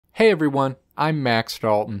Hey everyone, I'm Max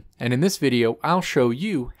Dalton, and in this video I'll show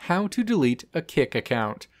you how to delete a Kik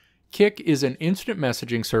account. Kik is an instant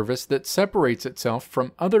messaging service that separates itself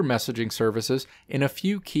from other messaging services in a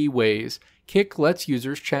few key ways. Kik lets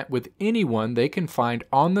users chat with anyone they can find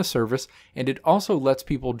on the service, and it also lets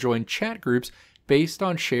people join chat groups based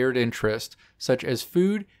on shared interests, such as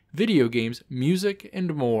food, video games, music,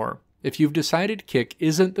 and more. If you've decided Kik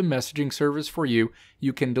isn't the messaging service for you,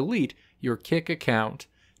 you can delete your Kik account.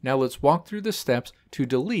 Now let's walk through the steps to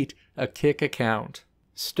delete a Kik account.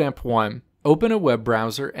 Step 1. Open a web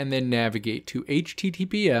browser and then navigate to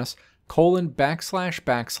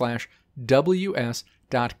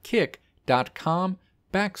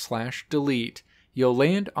https://ws.kik.com/delete. You'll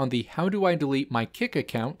land on the How do I delete my Kik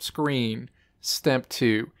account screen. Step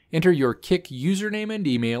 2. Enter your Kik username and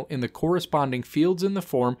email in the corresponding fields in the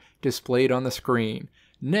form displayed on the screen.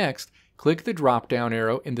 Next, click the drop-down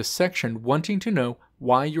arrow in the section wanting to know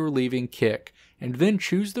why you're leaving Kik, and then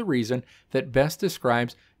choose the reason that best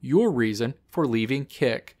describes your reason for leaving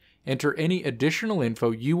Kik. Enter any additional info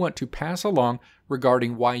you want to pass along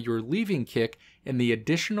regarding why you're leaving Kik in the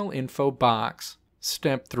additional info box.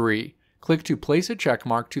 Step 3. Click to place a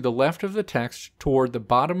checkmark to the left of the text toward the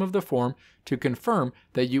bottom of the form to confirm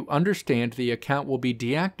that you understand the account will be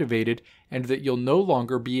deactivated and that you'll no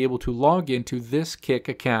longer be able to log into this Kik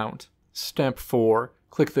account. Step 4.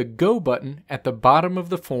 Click the Go button at the bottom of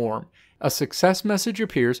the form. A success message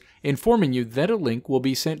appears informing you that a link will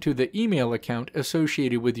be sent to the email account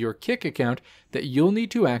associated with your Kik account that you'll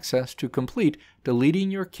need to access to complete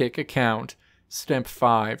deleting your Kik account. Step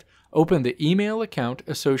 5. Open the email account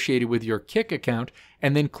associated with your Kik account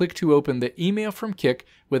and then click to open the email from Kik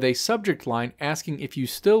with a subject line asking if you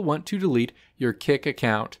still want to delete your Kik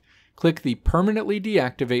account. Click the Permanently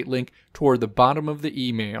Deactivate link toward the bottom of the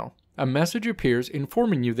email. A message appears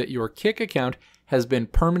informing you that your Kik account has been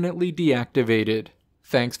permanently deactivated.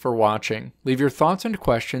 Thanks for watching. Leave your thoughts and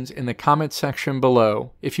questions in the comments section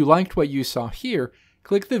below. If you liked what you saw here,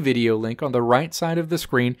 click the video link on the right side of the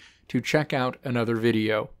screen to check out another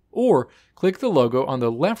video. Or click the logo on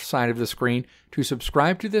the left side of the screen to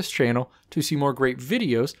subscribe to this channel to see more great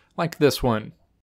videos like this one.